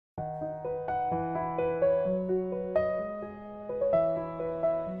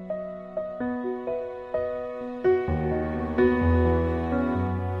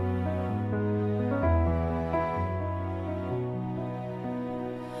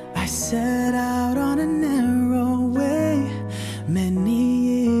I set out on a narrow way many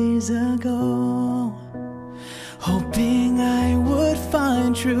years ago, hoping I would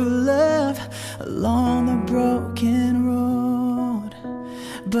find true love along the broken road.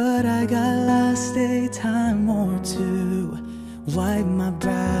 But I got lost a time or two, wiped my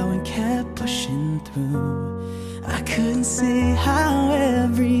brow and kept pushing through. I couldn't see how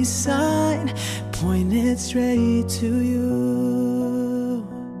every sign pointed straight to you.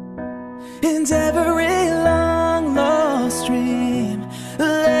 And every long lost dream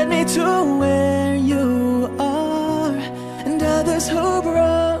led me to where you are. And others who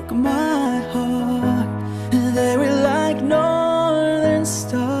broke my heart, they were like northern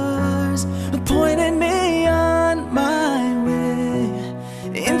stars, pointing me on my way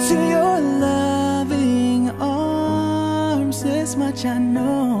into your loving arms. This much I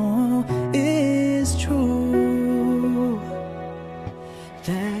know is true,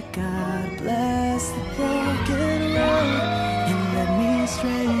 that God bless the broken road and led me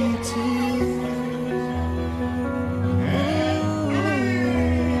straight to you.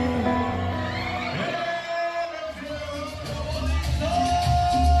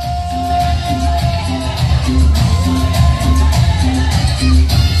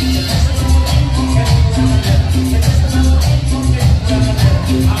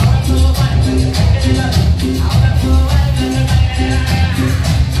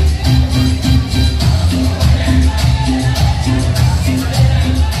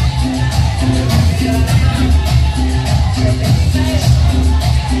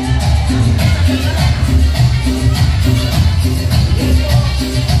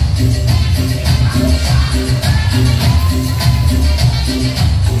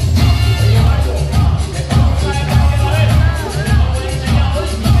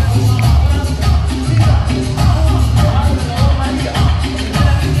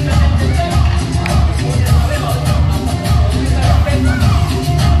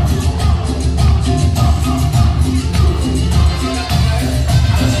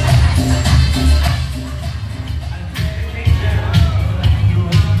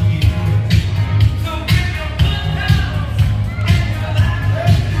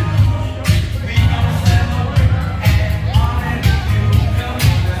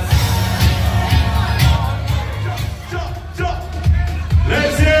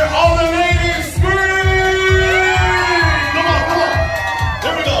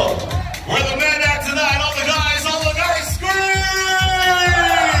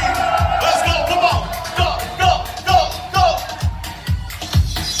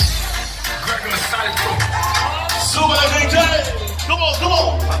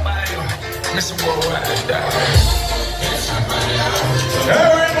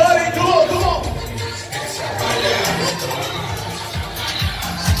 Everybody, come on, come on!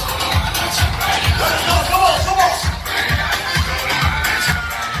 Let's go, come on, come on!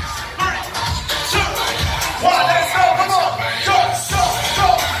 3, 2, 1, let's go, come on! Go, go,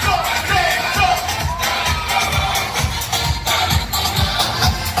 go, go, go, go!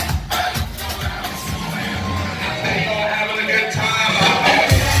 Having a good time.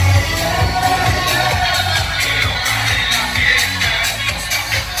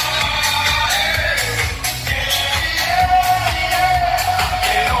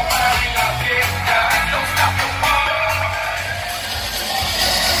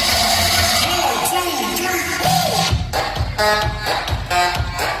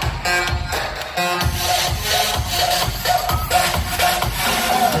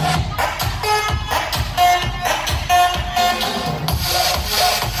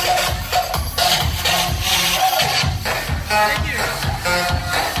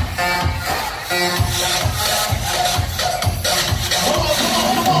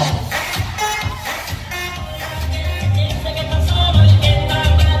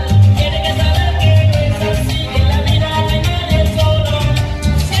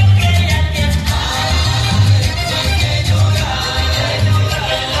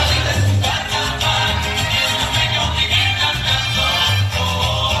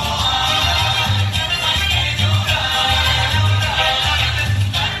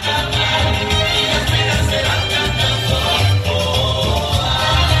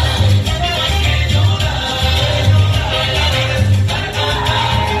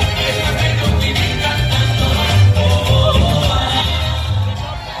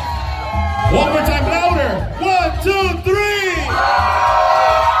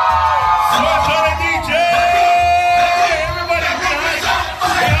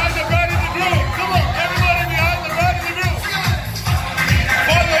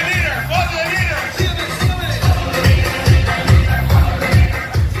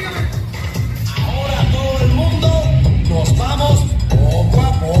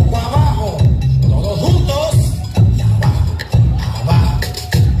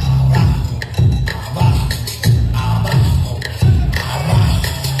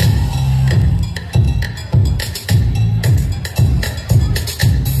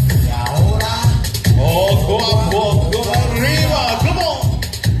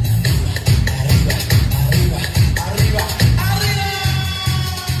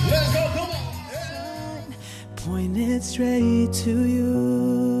 it straight to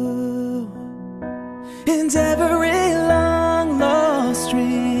you. And every long lost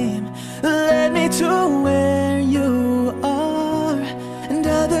dream led me to where you are. And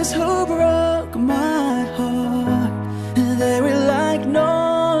others who broke my heart, they were like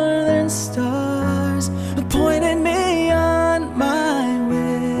northern stars, pointing me on my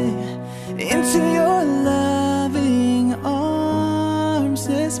way into your loving arms.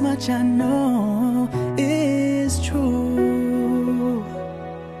 This much I know is true,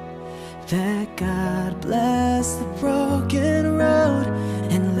 that God bless the broken road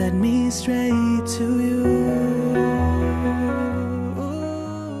and led me straight to you.